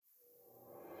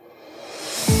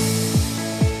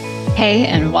Hey,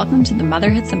 and welcome to the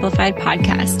Motherhood Simplified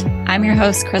podcast. I'm your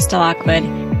host, Krista Lockwood,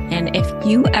 and if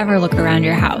you ever look around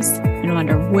your house and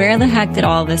wonder where the heck did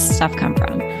all this stuff come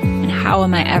from and how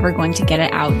am I ever going to get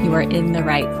it out, you are in the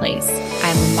right place.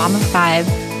 I'm a mom of 5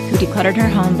 who decluttered her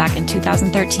home back in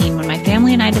 2013 when my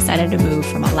family and I decided to move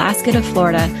from Alaska to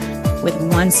Florida with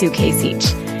 1 suitcase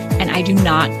each, and I do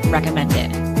not recommend it.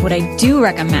 What I do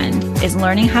recommend is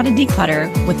learning how to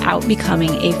declutter without becoming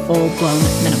a full-blown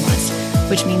minimalist,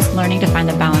 which means learning to find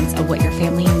the balance of what your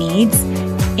family needs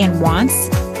and wants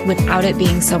without it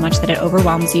being so much that it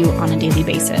overwhelms you on a daily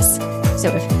basis.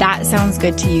 So if that sounds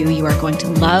good to you, you are going to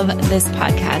love this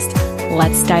podcast.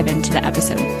 Let's dive into the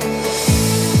episode.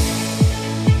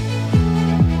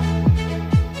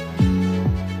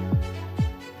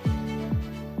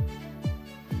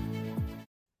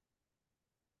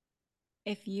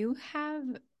 If you have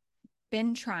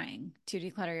been trying to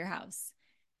declutter your house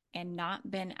and not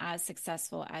been as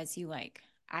successful as you like,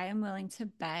 I am willing to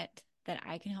bet that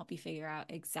I can help you figure out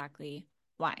exactly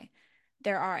why.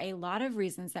 There are a lot of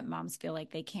reasons that moms feel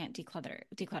like they can't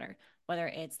declutter, whether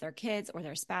it's their kids or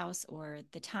their spouse or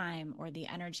the time or the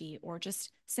energy or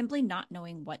just simply not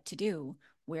knowing what to do,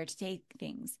 where to take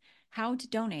things, how to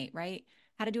donate, right?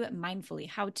 How to do it mindfully,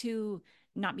 how to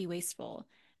not be wasteful.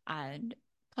 And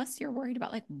plus you're worried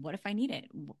about like, what if I need it?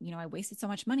 You know, I wasted so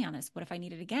much money on this. What if I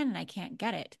need it again and I can't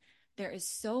get it? There is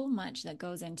so much that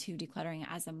goes into decluttering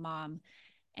as a mom.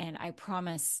 And I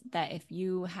promise that if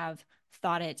you have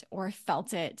thought it or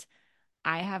felt it,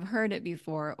 I have heard it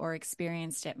before or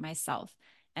experienced it myself.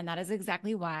 And that is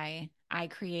exactly why I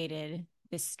created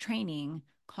this training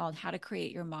called How to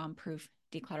Create Your Mom-Proof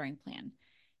Decluttering Plan.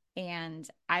 And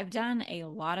I've done a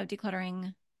lot of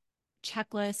decluttering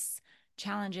checklists,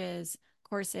 challenges,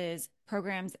 courses,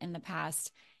 programs in the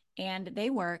past, and they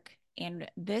work.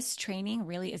 And this training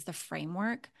really is the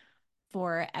framework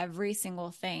for every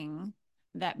single thing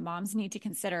that moms need to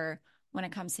consider when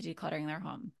it comes to decluttering their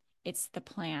home. It's the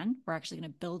plan. We're actually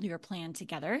going to build your plan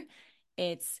together.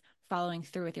 It's following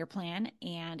through with your plan,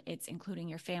 and it's including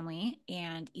your family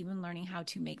and even learning how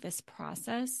to make this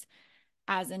process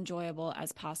as enjoyable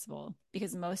as possible,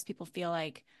 because most people feel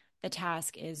like the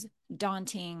task is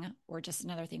daunting or just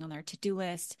another thing on their to-do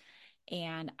list.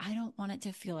 And I don't want it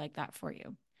to feel like that for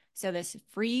you. So this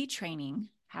free training,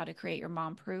 How to Create Your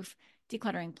Mom-Proof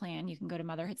Decluttering Plan, you can go to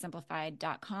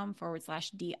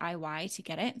motherhoodsimplified.com/DIY to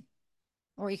get it.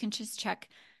 Or you can just check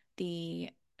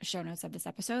the show notes of this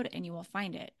episode and you will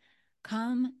find it.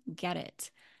 Come get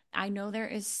it. I know there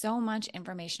is so much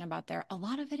information about there. A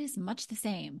lot of it is much the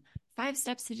same. 5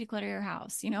 steps to declutter your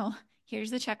house. You know, here's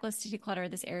the checklist to declutter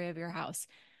this area of your house.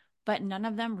 But none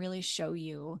of them really show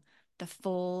you the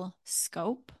full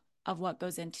scope of what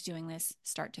goes into doing this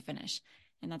start to finish.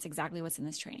 And that's exactly what's in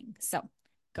this training. So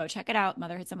go check it out,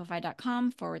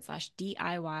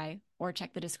 motherhoodsimplified.com/DIY, or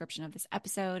check the description of this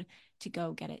episode to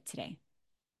go get it today.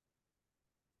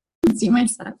 See my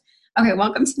son. Okay,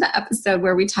 welcome to the episode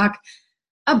where we talk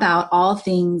about all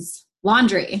things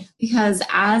laundry, because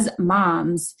as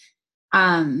moms,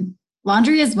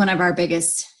 laundry is one of our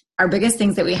biggest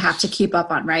things that we have to keep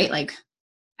up on, right? Like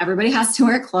everybody has to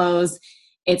wear clothes.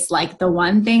 It's like the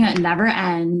one thing that never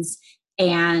ends.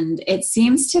 And it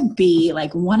seems to be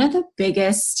like one of the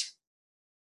biggest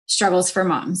struggles for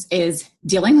moms is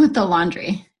dealing with the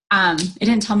laundry. It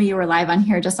didn't tell me you were live on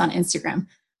here, just on Instagram.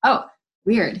 Oh,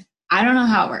 weird. I don't know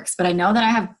how it works, but I know that I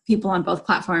have people on both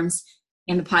platforms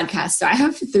in the podcast. So I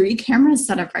have 3 cameras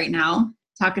set up right now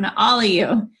talking to all of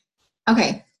you.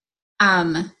 Okay.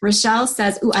 Rochelle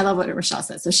says, I love what Rochelle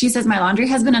says. So she says, my laundry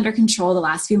has been under control the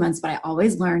last few months, but I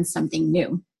always learn something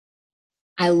new.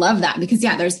 I love that because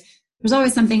there's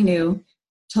always something new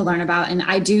to learn about. And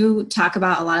I do talk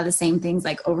about a lot of the same things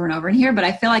like over and over in here, but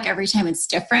I feel like every time it's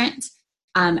different.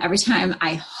 Every time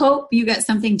I hope you get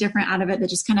something different out of it that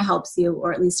just kind of helps you,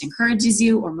 or at least encourages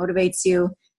you or motivates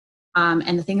you.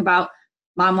 And the thing about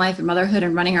mom life and motherhood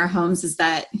and running our homes is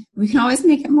that we can always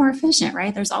make it more efficient,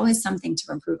 right? There's always something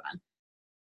to improve on.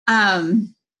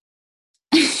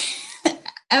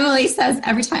 Emily says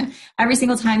every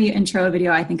single time you intro a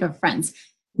video, I think of Friends.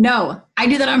 No, I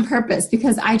do that on purpose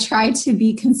because I try to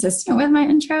be consistent with my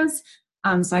intros.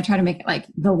 So I try to make it like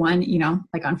the one,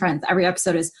 like on Friends, every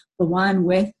episode is the one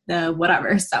with the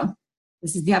whatever. So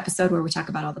this is the episode where we talk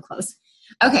about all the clothes.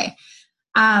 Okay.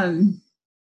 Oh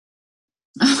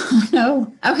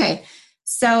no. Okay.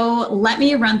 So let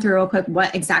me run through real quick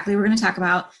what exactly we're going to talk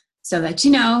about so that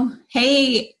you know.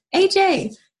 Hey,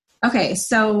 AJ. Okay.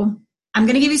 So I'm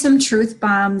going to give you some truth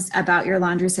bombs about your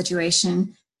laundry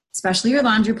situation, especially your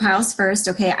laundry piles first.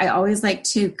 Okay. I always like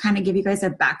to kind of give you guys a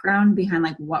background behind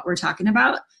like what we're talking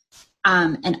about.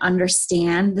 and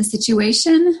understand the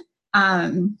situation.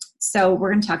 So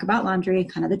we're going to talk about laundry,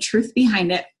 kind of the truth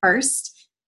behind it first.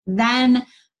 Then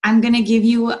I'm going to give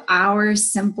you our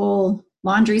simple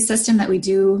laundry system that we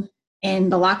do in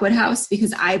the Lockwood house,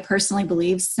 because I personally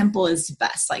believe simple is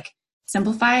best. Like,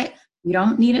 simplify it. You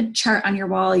don't need a chart on your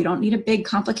wall. You don't need a big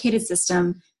complicated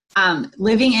system.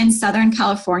 Living in Southern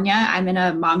California, I'm in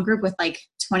a mom group with like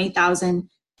 20,000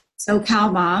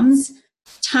 SoCal moms.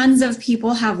 Tons of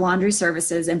people have laundry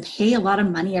services and pay a lot of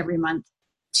money every month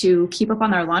to keep up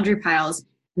on their laundry piles,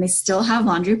 and they still have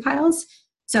laundry piles.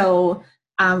 So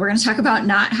we're going to talk about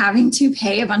not having to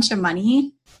pay a bunch of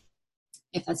money,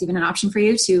 if that's even an option for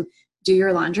you, to do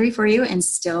your laundry for you and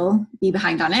still be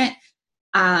behind on it.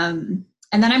 And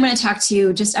then I'm going to talk to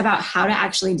you just about how to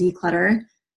actually declutter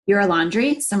your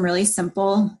laundry, some really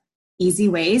simple, easy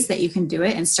ways that you can do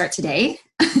it and start today.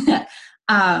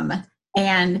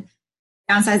 And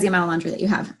downsize the amount of laundry that you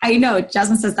have. I know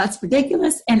Jasmine says that's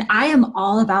ridiculous. And I am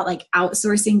all about like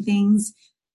outsourcing things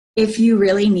if you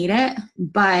really need it.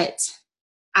 But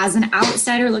as an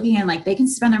outsider looking in, like, they can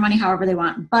spend their money however they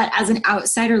want. But as an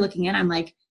outsider looking in, I'm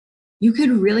like, you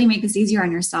could really make this easier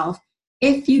on yourself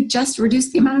if you just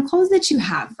reduce the amount of clothes that you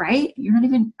have, right? You're not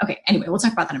even, okay, anyway, we'll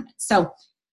talk about that in a minute. So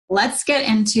let's get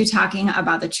into talking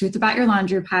about the truth about your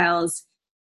laundry piles.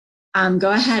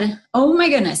 Go ahead. Oh my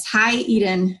goodness. Hi,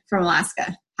 Eden from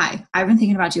Alaska. Hi. I've been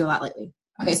thinking about you a lot lately.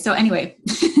 Okay. So anyway,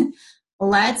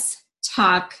 let's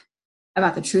talk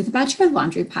about the truth about your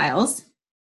laundry piles.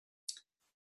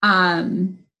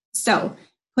 So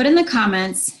put in the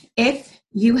comments if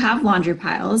you have laundry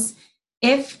piles,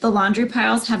 if the laundry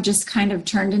piles have just kind of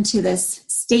turned into this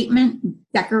statement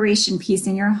decoration piece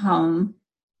in your home.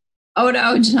 Oh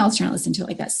no, Janelle's trying to listen to it,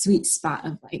 like that sweet spot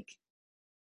of like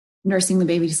nursing the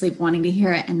baby to sleep, wanting to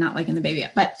hear it and not liking the baby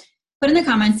yet. But put in the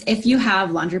comments if you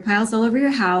have laundry piles all over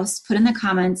your house. Put in the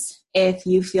comments if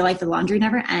you feel like the laundry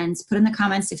never ends. Put in the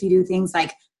comments if you do things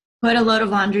like put a load of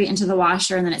laundry into the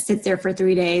washer and then it sits there for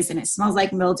 3 days and it smells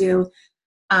like mildew.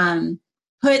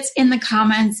 Put in the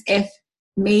comments if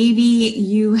maybe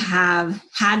you have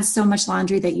had so much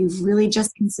laundry that you've really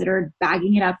just considered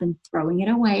bagging it up and throwing it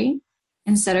away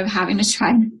instead of having to try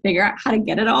and figure out how to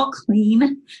get it all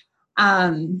clean.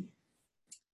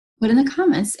 Put in the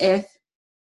comments if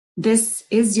this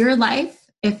is your life,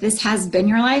 if this has been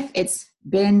your life. It's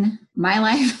been my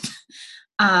life.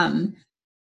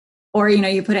 Or, you know,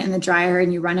 you put it in the dryer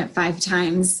and you run it 5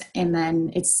 times and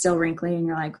then it's still wrinkly and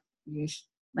you're like, "Eesh,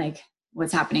 like,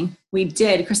 what's happening?" We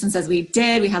did. Kristen says we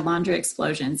did. We had laundry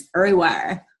explosions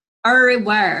everywhere.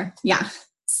 Yeah,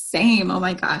 same. Oh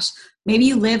my gosh. Maybe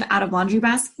you live out of laundry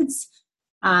baskets.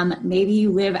 Maybe you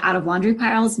live out of laundry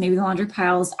piles. Maybe the laundry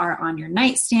piles are on your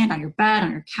nightstand, on your bed,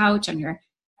 on your couch, on your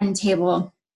end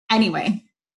table. Anyway, I'm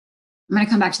going to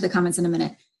come back to the comments in a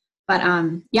minute. But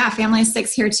yeah, family of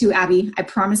 6 here too, Abby. I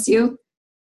promise you,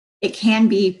 it can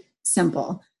be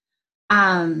simple.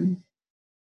 My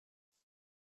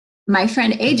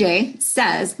friend AJ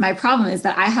says, my problem is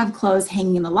that I have clothes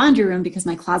hanging in the laundry room because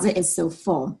my closet is so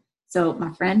full. So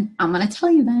my friend, I'm going to tell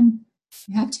you then,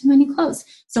 you have too many clothes.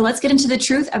 So let's get into the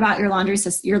truth about your laundry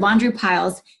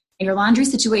piles and your laundry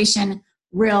situation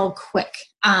real quick.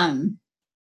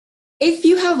 If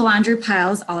you have laundry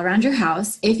piles all around your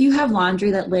house, if you have laundry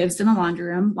that lives in the laundry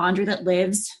room, laundry that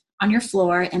lives on your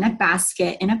floor, in a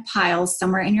basket, in a pile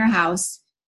somewhere in your house,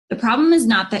 the problem is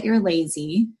not that you're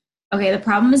lazy. Okay, the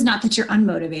problem is not that you're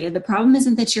unmotivated. The problem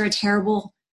isn't that you're a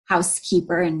terrible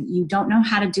housekeeper and you don't know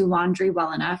how to do laundry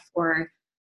well enough, or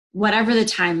whatever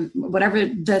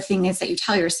the thing is that you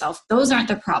tell yourself. Those aren't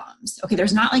the problems. Okay,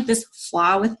 there's not like this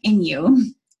flaw within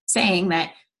you saying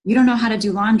that you don't know how to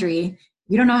do laundry.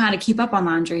 You don't know how to keep up on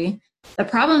laundry. The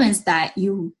problem is that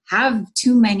you have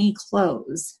too many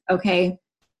clothes, okay?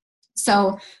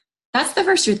 So that's the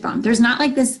first truth bomb. There's not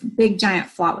like this big giant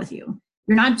flaw with you.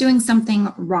 You're not doing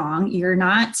something wrong. You're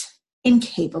not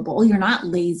incapable. You're not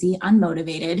lazy,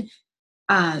 unmotivated.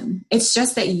 It's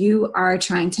just that you are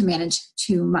trying to manage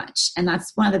too much. And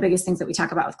that's one of the biggest things that we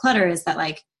talk about with clutter, is that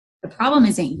like the problem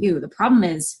isn't you. The problem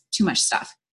is too much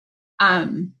stuff.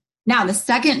 Now, the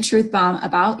second truth bomb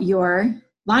about your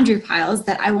laundry piles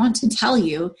that I want to tell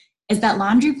you is that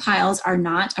laundry piles are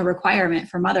not a requirement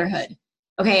for motherhood.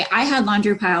 Okay, I had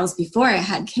laundry piles before I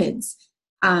had kids.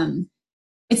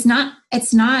 It's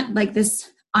not like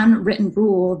this unwritten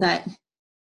rule that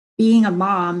being a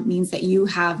mom means that you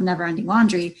have never-ending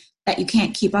laundry that you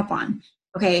can't keep up on.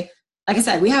 Okay, like I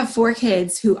said, we have 4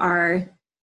 kids who are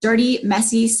dirty,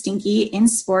 messy, stinky in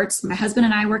sports. My husband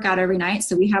and I work out every night,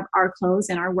 so we have our clothes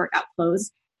and our workout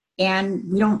clothes, and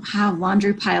we don't have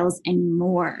laundry piles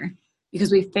anymore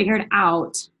because we figured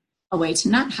out a way to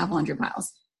not have laundry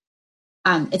piles.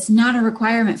 It's not a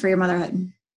requirement for your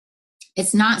motherhood.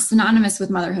 It's not synonymous with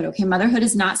motherhood. Okay. Motherhood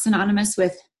is not synonymous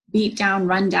with beat down,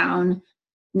 run down,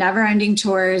 never ending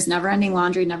chores, never ending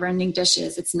laundry, never ending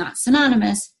dishes. It's not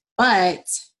synonymous, but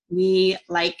we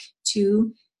like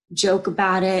to joke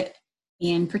about it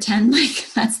and pretend like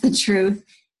that's the truth.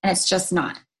 And it's just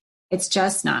not. It's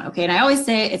just not. Okay. And I always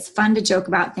say it's fun to joke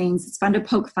about things. It's fun to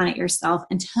poke fun at yourself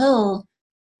until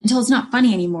it's not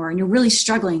funny anymore. And you're really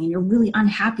struggling and you're really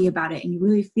unhappy about it. And you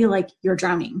really feel like you're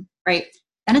drowning, right?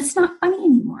 Then it's not funny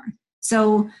anymore.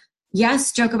 So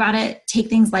yes, joke about it, take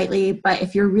things lightly. But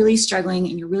if you're really struggling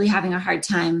and you're really having a hard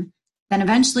time, then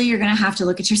eventually you're going to have to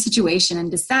look at your situation and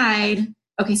decide,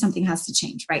 okay, something has to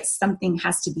change, right? Something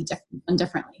has to be done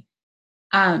differently.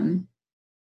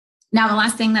 Now, the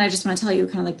last thing that I just want to tell you,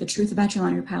 kind of like the truth about your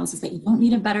laundry piles, is that you don't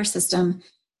need a better system.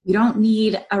 You don't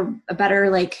need a better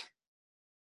like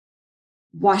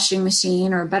washing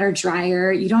machine or a better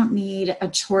dryer. You don't need a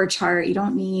chore chart. You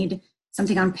don't need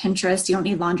something on Pinterest. You don't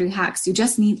need laundry hacks. You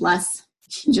just need less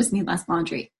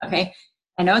laundry. Okay.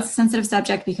 I know it's a sensitive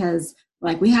subject because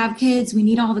like we have kids, we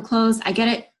need all the clothes. I get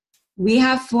it. We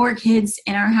have 4 kids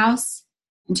in our house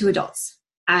and 2 adults.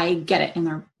 I get it. And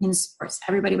they're in sports.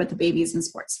 Everybody but the babies in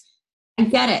sports. I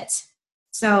get it.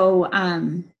 So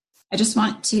I just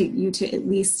want you to at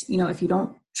least, if you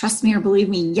don't trust me or believe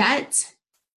me yet,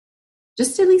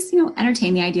 just at least,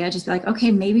 entertain the idea. Just be like, okay,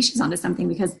 maybe she's onto something,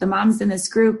 because the moms in this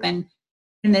group and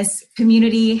in this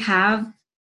community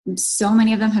so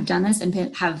many of them have done this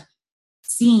and have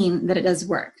seen that it does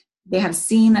work. They have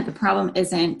seen that the problem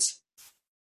isn't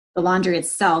the laundry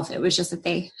itself. It was just that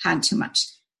they had too much.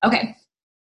 Okay.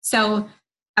 So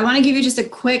I want to give you just a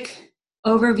quick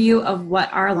overview of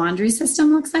what our laundry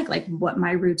system looks like what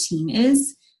my routine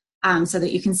is, so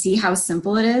that you can see how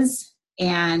simple it is.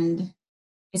 And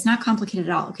it's not complicated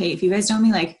at all. Okay. If you guys know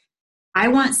me, like I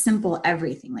want simple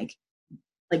everything, like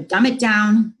dumb it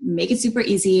down, make it super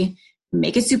easy,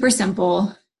 make it super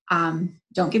simple.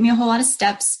 Don't give me a whole lot of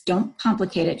steps. Don't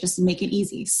complicate it. Just make it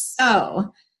easy.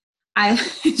 So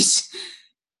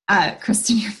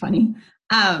Kristen, you're funny.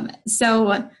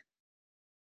 So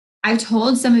I've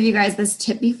told some of you guys this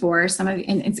tip before,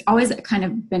 and it's always kind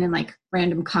of been in like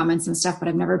random comments and stuff, but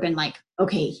I've never been like,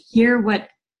 okay, hear what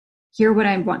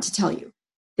I want to tell you.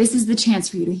 This is the chance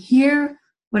for you to hear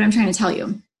what I'm trying to tell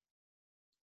you.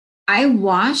 I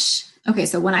wash. Okay.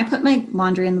 So when I put my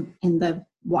laundry in the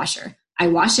washer, I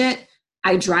wash it,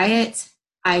 I dry it,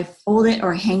 I fold it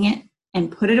or hang it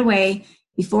and put it away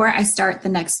before I start the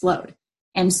next load.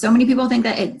 And so many people think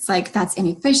that it's like, that's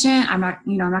inefficient. I'm not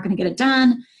going to get it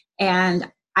done.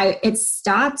 And it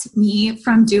stopped me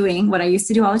from doing what I used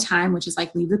to do all the time, which is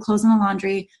like leave the clothes in the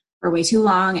laundry for way too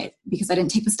long because I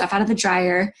didn't take the stuff out of the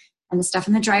dryer, and the stuff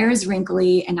in the dryer is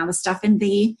wrinkly. And now the stuff in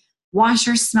the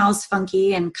washer smells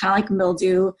funky and kind of like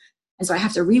mildew. And so I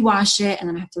have to rewash it and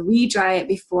then I have to re-dry it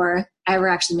before I ever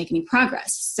actually make any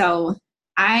progress. So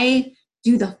I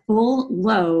do the full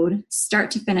load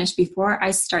start to finish before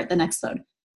I start the next load,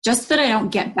 just so that I don't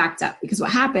get backed up. Because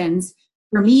what happens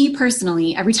for me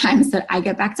personally, every time is that I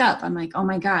get backed up. I'm like, oh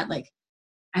my God, like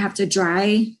I have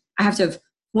to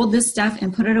fold this stuff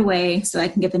and put it away so I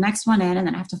can get the next one in. And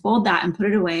then I have to fold that and put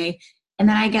it away. And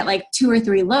then I get like 2 or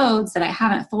 3 loads that I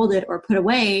haven't folded or put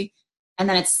away. And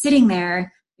then it's sitting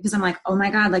there because I'm like, oh my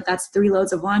God, like that's 3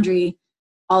 loads of laundry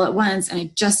all at once. And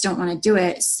I just don't want to do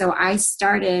it. So I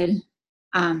started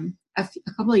a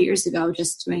couple of years ago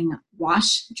just doing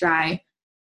wash, dry,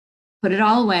 put it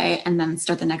all away, and then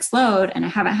start the next load. And I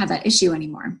haven't had that issue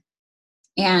anymore.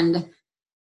 And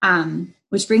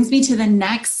which brings me to the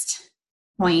next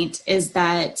point, is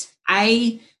that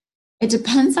it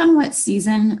depends on what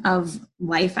season of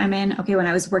life I'm in. Okay, when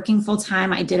I was working full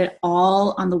time, I did it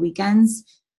all on the weekends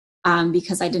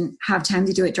because I didn't have time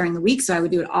to do it during the week. So I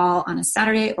would do it all on a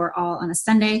Saturday or all on a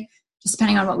Sunday, just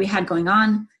depending on what we had going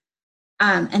on.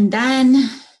 And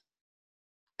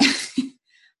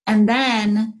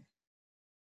then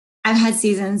I've had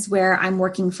seasons where I'm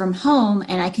working from home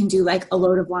and I can do like a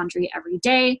load of laundry every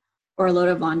day or a load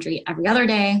of laundry every other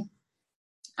day.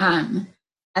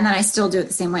 And then I still do it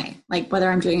the same way. Like whether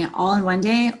I'm doing it all in one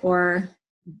day or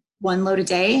one load a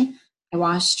day, I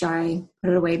wash, dry,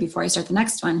 put it away before I start the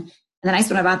next one. And the nice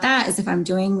one about that is if I'm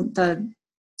doing the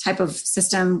type of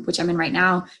system, which I'm in right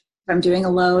now, if I'm doing a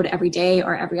load every day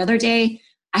or every other day,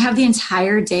 I have the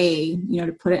entire day,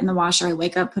 to put it in the washer. I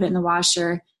wake up, put it in the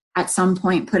washer, at some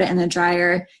point, put it in the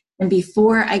dryer. And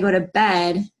before I go to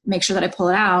bed, make sure that I pull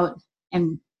it out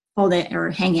and fold it or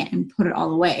hang it and put it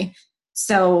all away.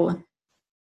 So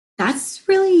that's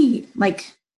really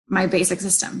like my basic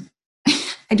system.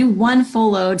 I do one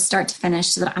full load start to finish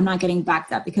so that I'm not getting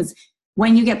backed up, because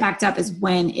when you get backed up is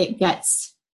when it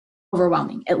gets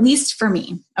overwhelming, at least for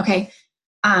me. Okay.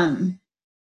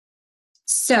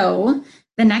 So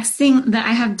the next thing that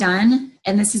I have done,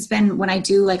 and this has been when I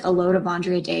do like a load of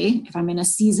laundry a day, if I'm in a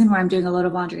season where I'm doing a load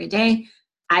of laundry a day,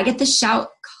 I get the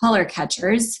Shout color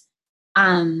catchers,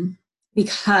 because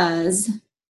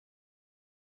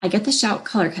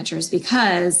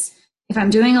if I'm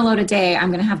doing a load a day, I'm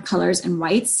going to have colors and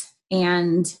whites,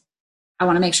 and I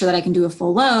want to make sure that I can do a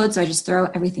full load. So I just throw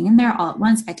everything in there all at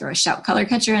once. I throw a Shout color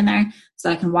catcher in there so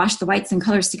that I can wash the whites and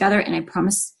colors together. And I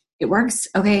promise it works.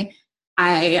 Okay.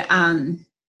 I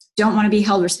don't want to be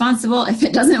held responsible if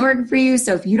it doesn't work for you.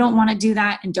 So if you don't want to do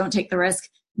that and don't take the risk,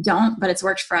 don't, but it's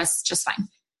worked for us just fine.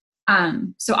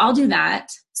 So I'll do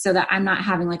that so that I'm not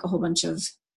having like a whole bunch of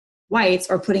whites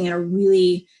or putting in a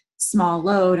really small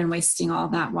load and wasting all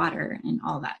that water and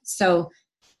all that. So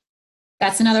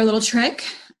that's another little trick.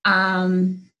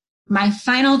 My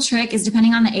final trick is,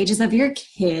 depending on the ages of your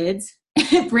kids,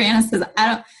 Brianna says, I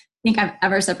don't think I've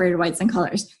ever separated whites and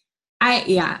colors.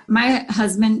 My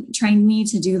husband trained me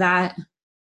to do that.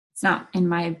 It's not in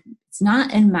my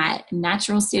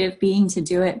natural state of being to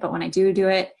do it, but when I do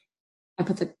it, I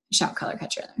put the Shout color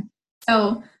catcher in there.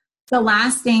 So the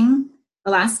last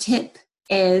tip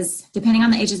is, depending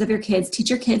on the ages of your kids, teach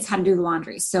your kids how to do the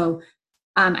laundry. So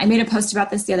I made a post about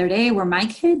this the other day where my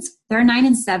kids, they're 9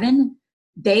 and 7,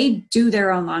 they do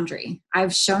their own laundry.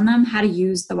 I've shown them how to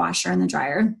use the washer and the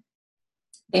dryer.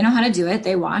 They know how to do it.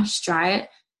 They wash, dry it,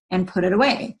 and put it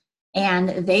away. And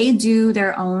they do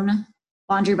their own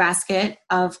laundry basket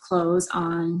of clothes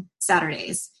on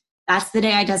Saturdays. That's the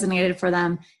day I designated for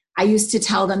them. I used to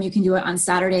tell them you can do it on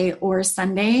Saturday or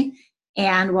Sunday.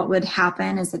 And what would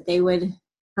happen is that they would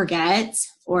forget,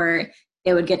 or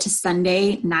they would get to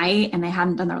Sunday night and they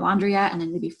hadn't done their laundry yet. And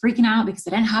then they'd be freaking out because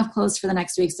they didn't have clothes for the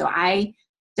next week. So I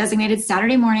designated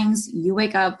Saturday mornings. You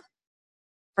wake up,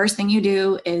 first thing you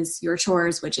do is your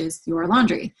chores, which is your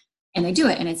laundry. And they do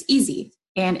it, and it's easy.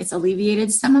 And it's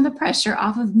alleviated some of the pressure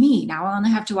off of me. Now I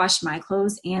only have to wash my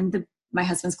clothes and my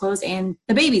husband's clothes and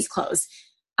the baby's clothes.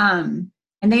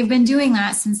 And they've been doing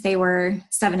that since they were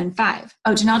 7 and 5.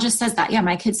 Oh, Janelle just says that. Yeah,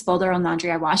 my kids fold their own laundry.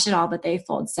 I wash it all, but they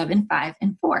fold 7, 5,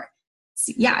 and 4.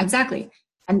 So, yeah, exactly.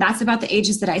 And that's about the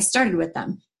ages that I started with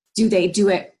them. Do they do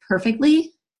it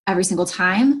perfectly every single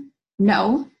time?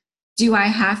 No. Do I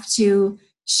have to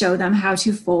show them how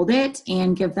to fold it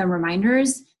and give them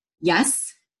reminders?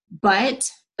 Yes.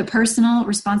 But the personal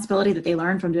responsibility that they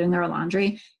learn from doing their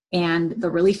laundry and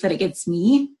the relief that it gives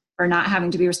me for not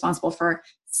having to be responsible for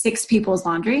 6 people's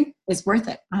laundry is worth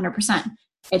it 100%.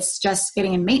 It's just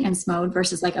getting in maintenance mode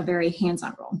versus like a very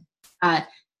hands-on role.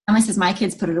 Emily says, my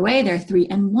kids put it away. They're 3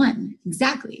 and 1.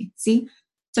 Exactly. See?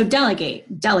 So delegate.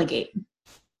 That's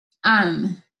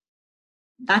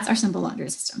our simple laundry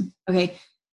system. Okay.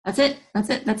 That's it.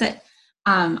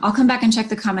 I'll come back and check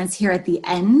the comments here at the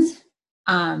end.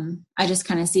 I just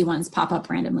kind of see ones pop up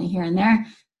randomly here and there,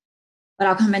 but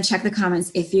I'll come and check the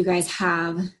comments if you guys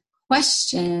have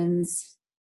questions.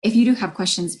 If you do have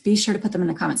questions, be sure to put them in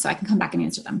the comments so I can come back and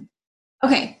answer them.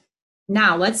 Okay.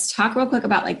 Now let's talk real quick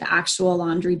about like the actual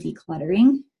laundry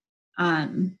decluttering,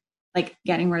 like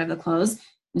getting rid of the clothes,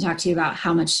 and talk to you about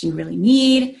how much you really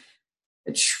need,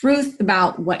 the truth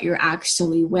about what you're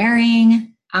actually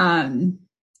wearing,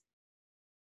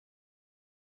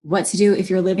 what to do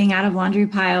if you're living out of laundry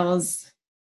piles,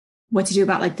 what to do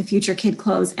about like the future kid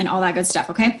clothes and all that good stuff.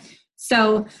 Okay.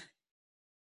 So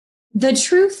the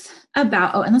truth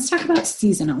about, and let's talk about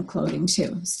seasonal clothing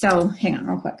too. So hang on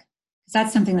real quick, because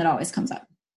that's something that always comes up.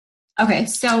 Okay.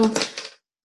 So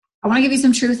I want to give you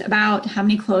some truth about how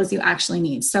many clothes you actually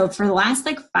need. So for the last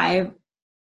like 5-ish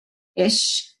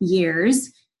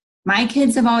years, my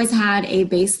kids have always had a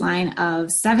baseline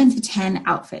of 7 to 10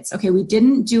 outfits. Okay, we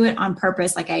didn't do it on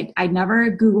purpose. Like I never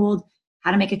Googled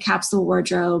how to make a capsule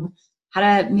wardrobe, how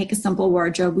to make a simple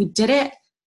wardrobe. We did it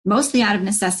mostly out of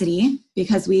necessity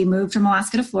because we moved from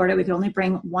Alaska to Florida. We could only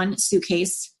bring one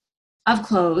suitcase of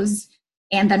clothes.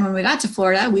 And then when we got to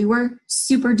Florida, we were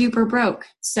super duper broke.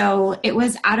 So it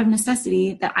was out of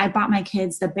necessity that I bought my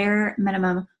kids the bare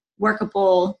minimum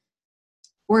workable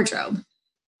wardrobe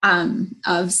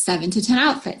of 7 to 10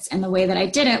 outfits. And the way that I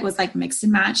did it was like mix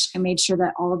and match. I made sure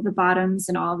that all of the bottoms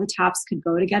and all of the tops could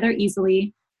go together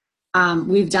easily.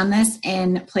 We've done this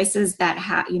in places that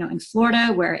have, in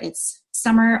Florida where it's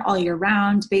summer all year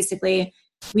round, basically.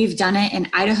 We've done it in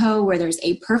Idaho where there's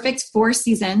a perfect 4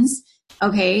 seasons.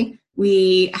 Okay.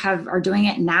 We are doing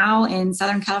it now in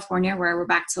Southern California where we're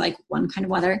back to like one kind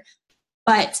of weather.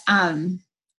 But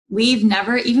we've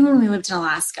never, even when we lived in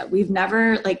Alaska, we've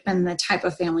never like been the type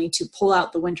of family to pull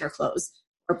out the winter clothes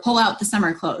or pull out the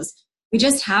summer clothes. We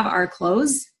just have our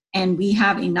clothes and we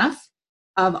have enough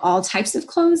of all types of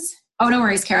clothes. Oh, no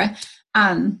worries, Kara.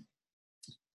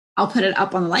 I'll put it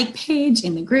up on the like page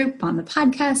in the group on the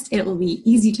podcast. It will be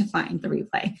easy to find the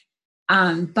replay.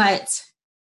 But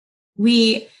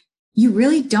you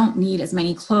really don't need as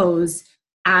many clothes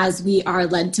as we are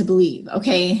led to believe.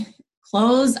 Okay.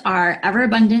 Clothes are ever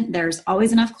abundant. There's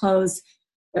always enough clothes.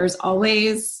 There's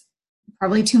always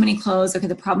probably too many clothes. Okay.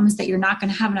 The problem is that you're not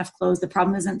going to have enough clothes. The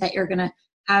problem isn't that you're going to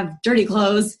have dirty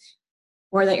clothes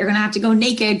or that you're going to have to go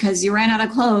naked because you ran out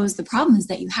of clothes. The problem is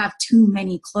that you have too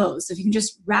many clothes. So if you can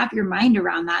just wrap your mind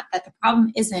around that the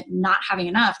problem isn't not having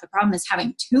enough, the problem is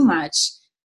having too much,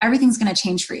 everything's going to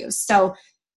change for you. So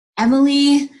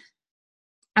Emily,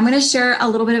 I'm going to share a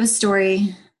little bit of a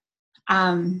story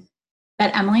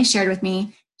that Emily shared with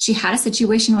me. She had a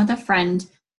situation with a friend.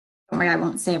 Don't worry, I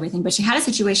won't say everything, but she had a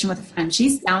situation with a friend.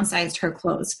 She's downsized her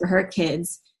clothes for her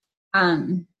kids,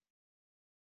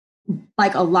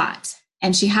 like a lot.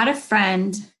 And she had a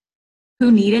friend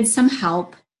who needed some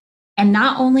help. And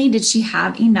not only did she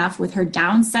have enough with her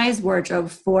downsized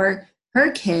wardrobe for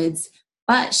her kids,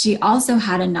 but she also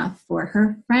had enough for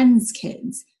her friends'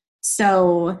 kids.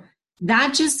 So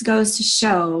that just goes to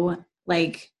show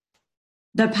like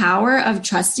the power of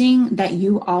trusting that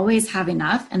you always have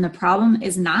enough. And the problem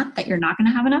is not that you're not going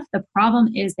to have enough. The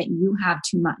problem is that you have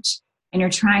too much and you're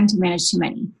trying to manage too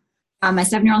many. My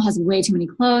 7-year-old has way too many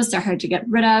clothes. They're hard to get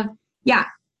rid of. Yeah.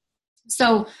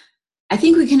 So I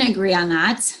think we can agree on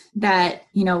that,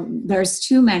 you know, there's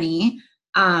too many.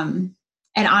 And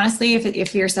honestly,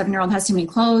 if your 7-year-old has too many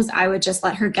clothes, I would just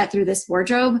let her get through this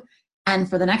wardrobe. And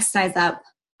for the next size up,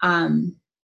 don't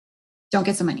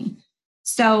get so many.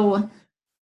 So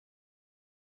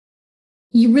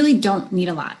you really don't need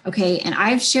a lot. Okay. And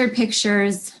I've shared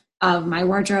pictures of my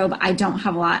wardrobe. I don't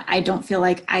have a lot. I don't feel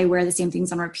like I wear the same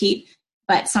things on repeat,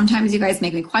 but sometimes you guys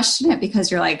make me question it because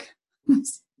you're like,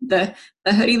 the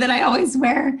hoodie that I always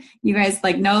wear, you guys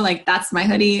like, no, like that's my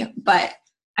hoodie. But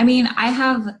I mean,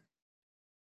 I'm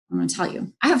going to tell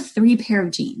you, I have 3 pair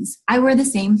of jeans. I wear the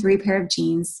same 3 pair of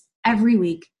jeans every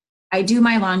week. I do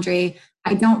my laundry.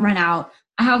 I don't run out.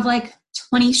 I have like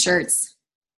 20 shirts.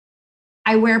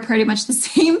 I wear pretty much the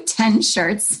same 10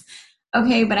 shirts.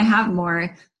 Okay. But I have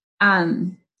more.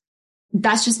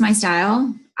 That's just my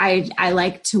style. I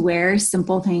like to wear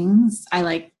simple things. I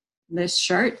like this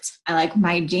shirt. I like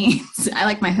my jeans. I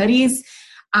like my hoodies.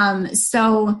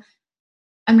 So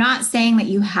I'm not saying that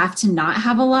you have to not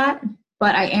have a lot,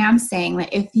 but I am saying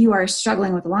that if you are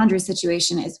struggling with a laundry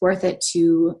situation, it's worth it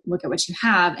to look at what you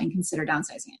have and consider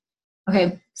downsizing it. Okay.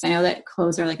 Because I know that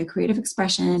clothes are like a creative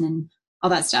expression and all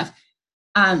that stuff.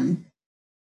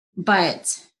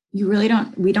 But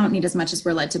we don't need as much as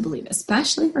we're led to believe,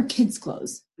 especially for kids'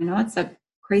 clothes. I know it's a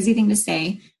crazy thing to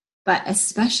say, but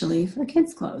especially for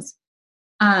kids' clothes.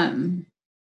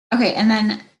 Okay. And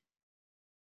then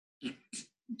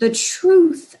the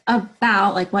truth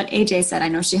about like what AJ said, I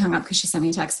know she hung up because she sent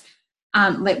me a text.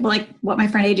 Like what my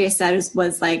friend AJ said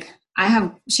was like,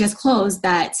 she has clothes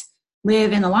that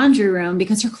live in the laundry room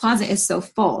because her closet is so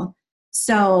full.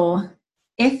 So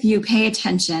if you pay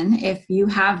attention, if you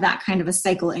have that kind of a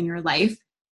cycle in your life,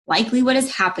 likely what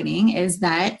is happening is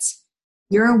that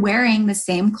you're wearing the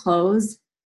same clothes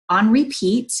on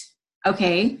repeat.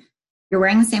 Okay. You're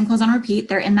wearing the same clothes on repeat.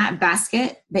 They're in that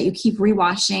basket that you keep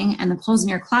rewashing, and the clothes in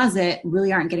your closet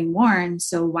really aren't getting worn.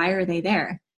 So why are they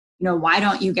there? You know, why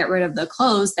don't you get rid of the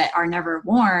clothes that are never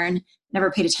worn,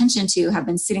 never paid attention to, have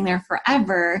been sitting there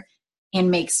forever, and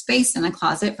make space in the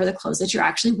closet for the clothes that you're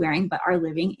actually wearing, but are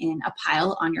living in a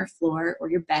pile on your floor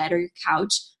or your bed or your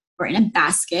couch or in a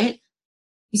basket.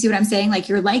 You see what I'm saying? Like,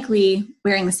 you're likely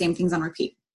wearing the same things on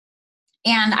repeat.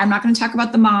 And I'm not going to talk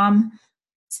about the mom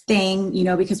thing, you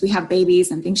know, because we have babies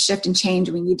and things shift and change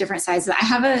and we need different sizes. I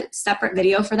have a separate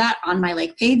video for that on my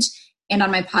Lake page and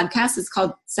on my podcast. It's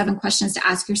called 7 Questions to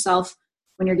Ask Yourself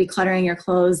When You're Decluttering Your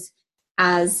Clothes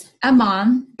as a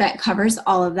Mom, that covers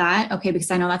all of that. Okay.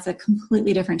 Because I know that's a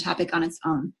completely different topic on its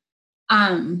own.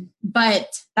 But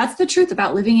that's the truth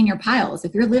about living in your piles.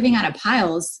 If you're living out of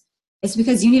piles, it's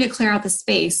because you need to clear out the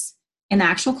space in the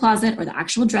actual closet or the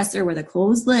actual dresser where the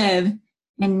clothes live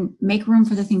and make room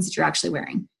for the things that you're actually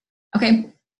wearing.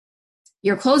 Okay.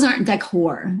 Your clothes aren't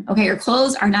decor. Okay. Your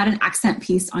clothes are not an accent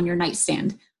piece on your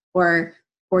nightstand or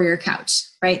your couch,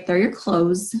 right? They're your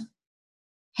clothes.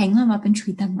 Hang them up and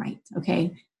treat them right.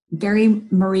 Okay. Very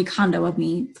Marie Kondo of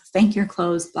me. Thank your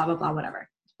clothes, blah, blah, blah, whatever.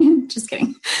 Just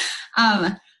kidding.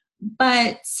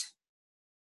 But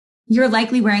you're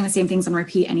likely wearing the same things on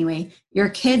repeat anyway. Your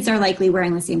kids are likely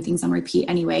wearing the same things on repeat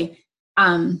anyway.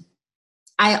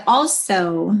 I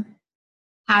also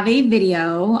have a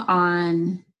video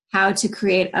on how to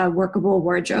create a workable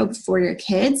wardrobe for your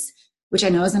kids, which I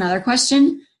know is another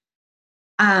question.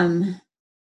 And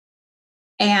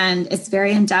it's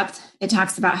very in-depth. It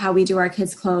talks about how we do our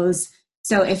kids' clothes.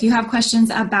 So if you have questions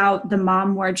about the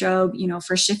mom wardrobe, you know,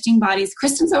 for shifting bodies,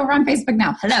 Kristen's over on Facebook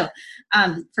now. Hello.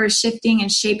 For shifting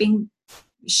and shape-shifting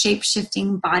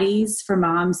bodies for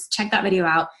moms, check that video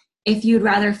out. If you'd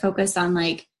rather focus on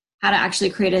like how to actually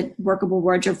create a workable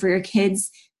wardrobe for your kids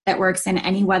that works in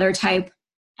any weather type,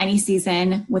 any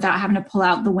season, without having to pull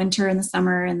out the winter and the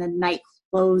summer and the night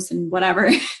clothes and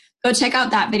whatever, go check out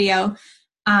that video.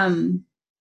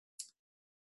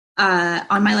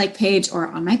 On my like page or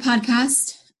on my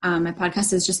podcast. My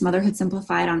podcast is just Motherhood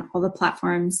Simplified on all the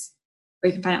platforms, or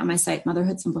you can find it on my site,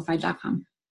 motherhoodsimplified.com.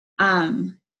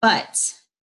 But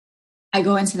I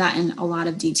go into that in a lot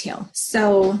of detail.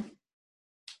 So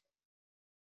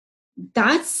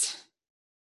that's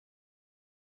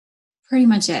pretty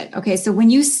much it. Okay, so when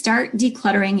you start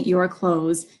decluttering your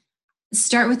clothes,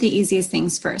 start with the easiest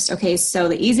things first. Okay, so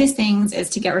the easiest things is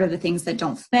to get rid of the things that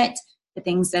don't fit, the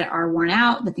things that are worn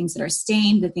out, the things that are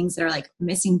stained, the things that are like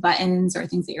missing buttons, or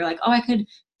things that you're like, oh, I could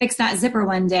fix that zipper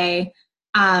one day.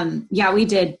 Yeah, we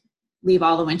did leave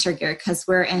all the winter gear because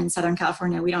we're in Southern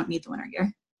California. We don't need the winter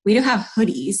gear. We do have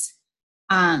hoodies,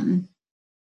 hoodies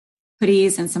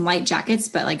and some light jackets,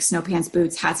 but like snow pants,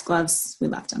 boots, hats, gloves, we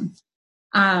left them,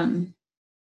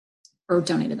 or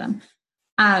donated them.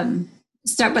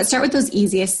 Start with those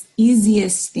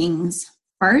easiest things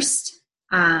first.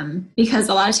 Because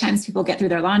a lot of times people get through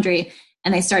their laundry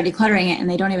and they start decluttering it and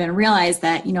they don't even realize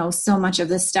that, you know, so much of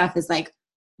this stuff is like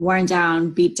worn down,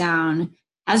 beat down,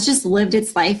 has just lived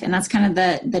its life. And that's kind of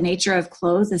the nature of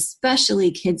clothes,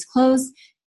 especially kids' clothes,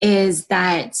 is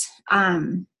that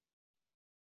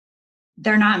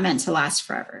they're not meant to last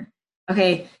forever.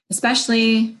 Okay.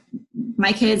 Especially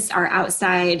my kids are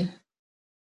outside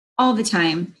all the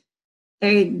time.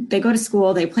 They go to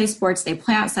school, they play sports, they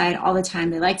play outside all the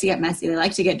time. They like to get messy. They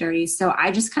like to get dirty. So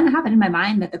I just kind of have it in my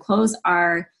mind that the clothes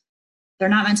they're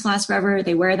not meant to last forever.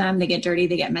 They wear them, they get dirty,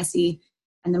 they get messy,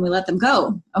 and then we let them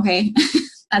go. Okay.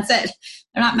 That's it.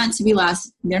 They're not meant to be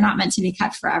they're not meant to be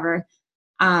kept forever.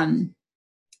 I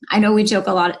know we joke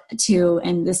a lot too,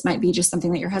 and this might be just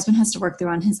something that your husband has to work through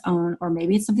on his own, or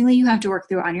maybe it's something that you have to work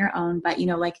through on your own, but you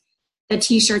know, like the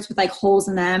t-shirts with like holes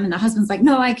in them, and the husband's like,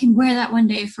 no, I can wear that one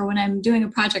day for when I'm doing a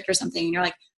project or something. And you're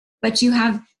like, but you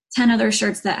have 10 other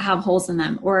shirts that have holes in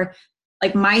them. Or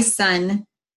like my son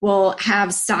will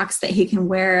have socks that he can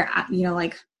wear, you know,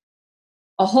 like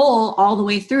a hole all the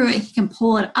way through it. He can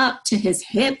pull it up to his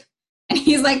hip. And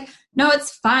he's like, no,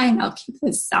 it's fine. I'll keep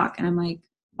this sock. And I'm like,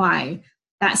 why?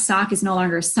 That sock is no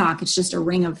longer a sock. It's just a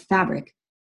ring of fabric,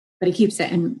 but he keeps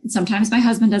it. And sometimes my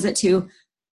husband does it too.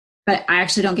 But I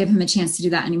actually don't give him a chance to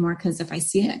do that anymore, because if I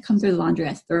see it come through the laundry,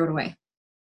 I throw it away.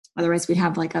 Otherwise, we'd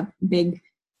have like a big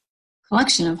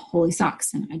collection of holy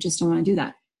socks, and I just don't want to do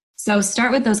that. So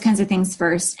start with those kinds of things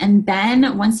first. And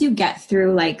then once you get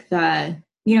through like the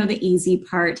easy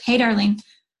part, hey, darling,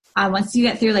 once you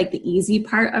get through like the easy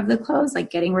part of the clothes,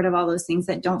 like getting rid of all those things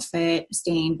that don't fit,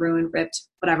 stained, ruined, ripped,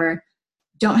 whatever,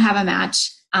 don't have a match,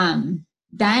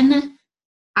 then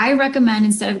I recommend,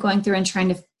 instead of going through and trying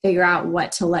to figure out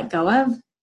what to let go of,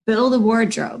 build a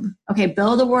wardrobe. Okay,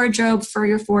 build a wardrobe for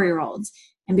your 4-year-olds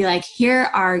and be like,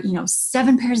 here are,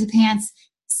 7 pairs of pants,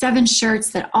 7 shirts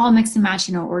that all mix and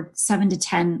match, or 7 to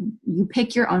 10. You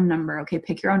pick your own number. Okay,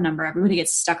 pick your own number. Everybody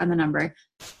gets stuck on the number.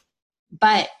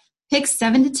 But pick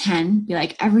 7 to 10. Be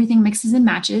like, everything mixes and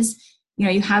matches.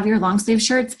 You have your long sleeve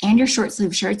shirts and your short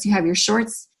sleeve shirts. You have your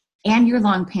shorts and your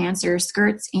long pants, or your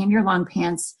skirts and your long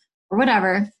pants, or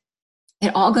whatever.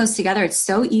 It all goes together. It's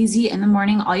so easy. In the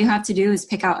morning, all you have to do is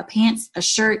pick out a pants, a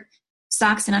shirt,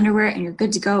 socks, and underwear, and you're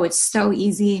good to go. It's so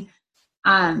easy.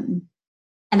 And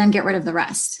then get rid of the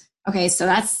rest. Okay, so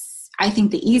that's, I think,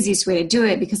 the easiest way to do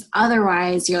it, because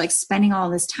otherwise you're like spending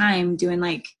all this time doing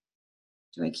like,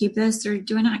 do I keep this or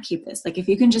do I not keep this? Like if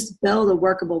you can just build a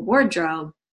workable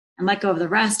wardrobe and let go of the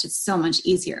rest, it's so much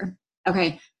easier.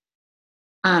 Okay.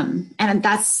 And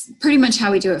that's pretty much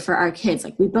how we do it for our kids.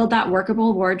 Like we build that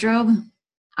workable wardrobe.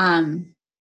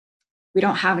 We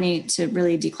don't have any to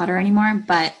really declutter anymore,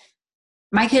 but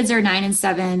my kids are 9 and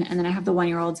 7. And then I have the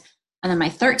 1-year-old and then my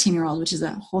 13-year-old, which is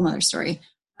a whole nother story.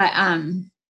 But,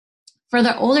 for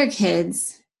the older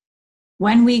kids,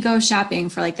 when we go shopping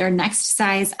for like their next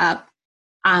size up,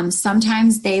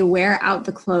 sometimes they wear out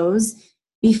the clothes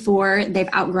before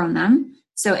they've outgrown them.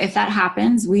 So if that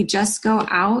happens, we just go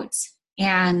out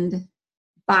and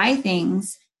buy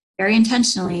things very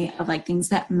intentionally of like things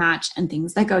that match and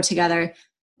things that go together.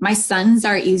 My sons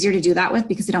are easier to do that with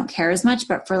because they don't care as much.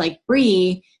 But for like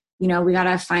Bree, we got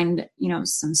to find,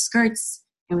 some skirts,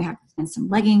 and we have to find some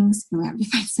leggings, and we have to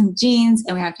find some jeans,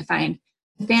 and we have to find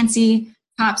fancy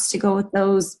tops to go with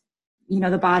those,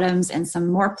 the bottoms, and some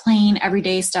more plain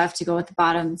everyday stuff to go with the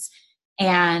bottoms.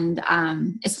 And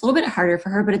it's a little bit harder for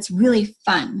her, but it's really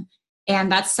fun.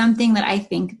 And that's something that I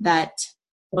think that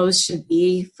clothes should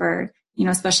be for,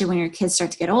 especially when your kids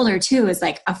start to get older too, is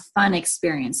like a fun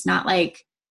experience, not like,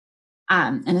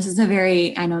 and this is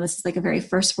I know this is like a very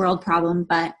first world problem,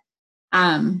 but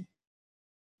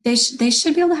they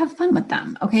should be able to have fun with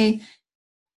them. Okay.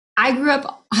 I grew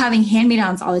up having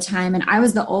hand-me-downs all the time, and I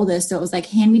was the oldest. So it was like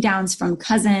hand-me-downs from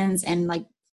cousins and like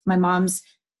my mom's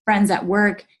friends at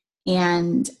work.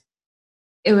 And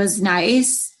it was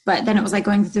nice, but then it was like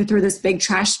going through this big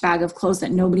trash bag of clothes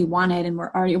that nobody wanted and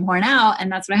were already worn out.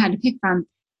 And that's what I had to pick from.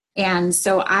 And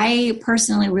so I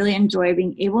personally really enjoy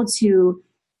being able to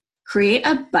create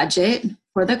a budget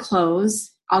for the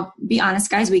clothes. I'll be honest,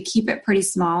 guys, we keep it pretty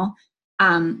small.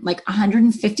 Like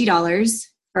 $150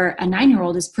 for a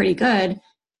 9-year-old is pretty good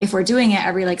if we're doing it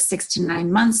every like 6 to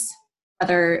 9 months,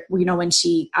 whether, when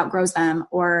she outgrows them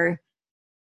or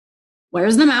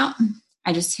wears them out.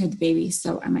 I just heard the baby,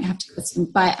 so I might have to listen.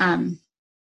 But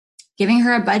giving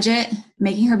her a budget,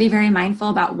 making her be very mindful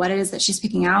about what it is that she's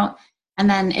picking out. And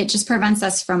then it just prevents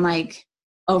us from like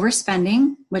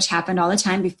overspending, which happened all the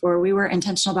time before we were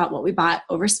intentional about what we bought,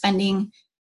 overspending,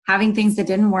 having things that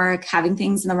didn't work, having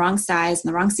things in the wrong size, in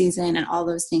the wrong season, and all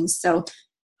those things. So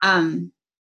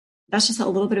that's just a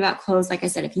little bit about clothes. Like I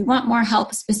said, if you want more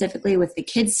help specifically with the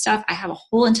kids stuff, I have a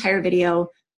whole entire video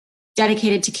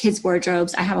dedicated to kids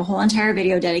wardrobes. I have a whole entire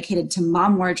video dedicated to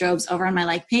mom wardrobes over on my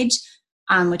like page,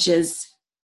 which is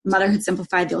Motherhood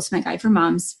Simplified, the ultimate guide for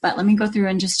moms. But let me go through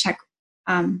and just check.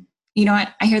 You know what?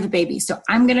 I hear the baby. So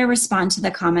I'm going to respond to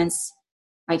the comments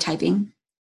by typing.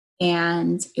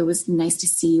 And it was nice to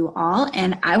see you all.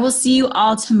 And I will see you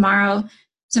all tomorrow.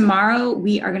 Tomorrow,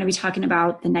 we are going to be talking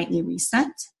about the nightly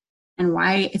reset and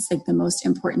why it's like the most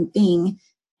important thing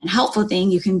and helpful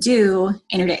thing you can do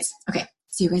in your days. Okay.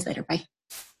 See you guys later. Bye.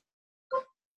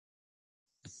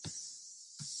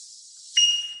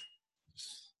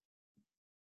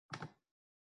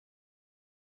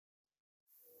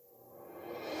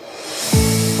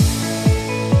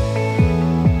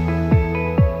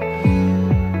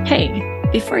 Hey,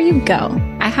 before you go,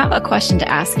 I have a question to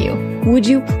ask you. Would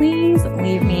you please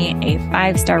leave me a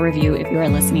 5-star review if you are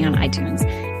listening on iTunes?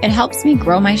 It helps me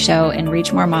grow my show and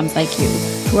reach more moms like you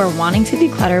who are wanting to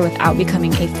declutter without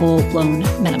becoming a full-blown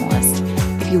minimalist.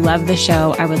 If you love the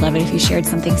show, I would love it if you shared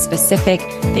something specific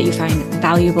that you find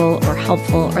valuable or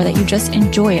helpful or that you just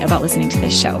enjoy about listening to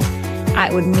this show.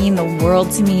 It would mean the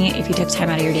world to me if you took time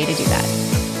out of your day to do that.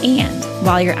 And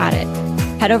while you're at it,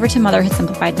 head over to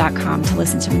motherhoodsimplified.com to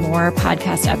listen to more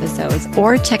podcast episodes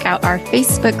or check out our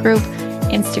Facebook group,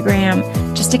 Instagram,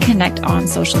 just to connect on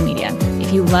social media.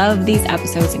 If you love these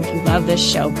episodes and if you love this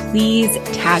show, please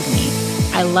tag me.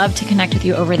 I love to connect with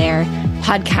you over there.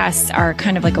 Podcasts are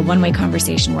kind of like a one-way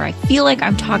conversation where I feel like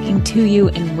I'm talking to you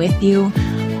and with you.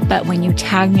 But when you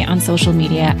tag me on social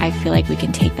media, I feel like we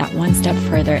can take that one step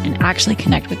further and actually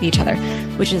connect with each other,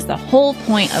 which is the whole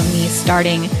point of me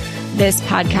starting this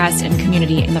podcast and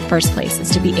community in the first place, is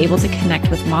to be able to connect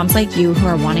with moms like you who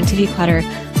are wanting to declutter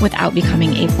without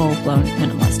becoming a full-blown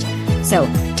minimalist. So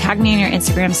tag me in your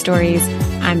Instagram stories.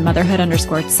 I'm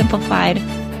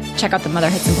motherhood_simplified. Check out the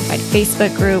Motherhood Simplified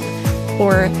Facebook group,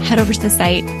 or head over to the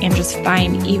site and just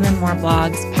find even more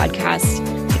blogs, podcasts,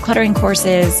 decluttering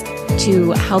courses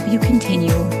to help you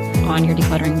continue on your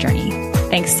decluttering journey.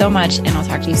 Thanks so much, and I'll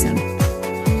talk to you soon.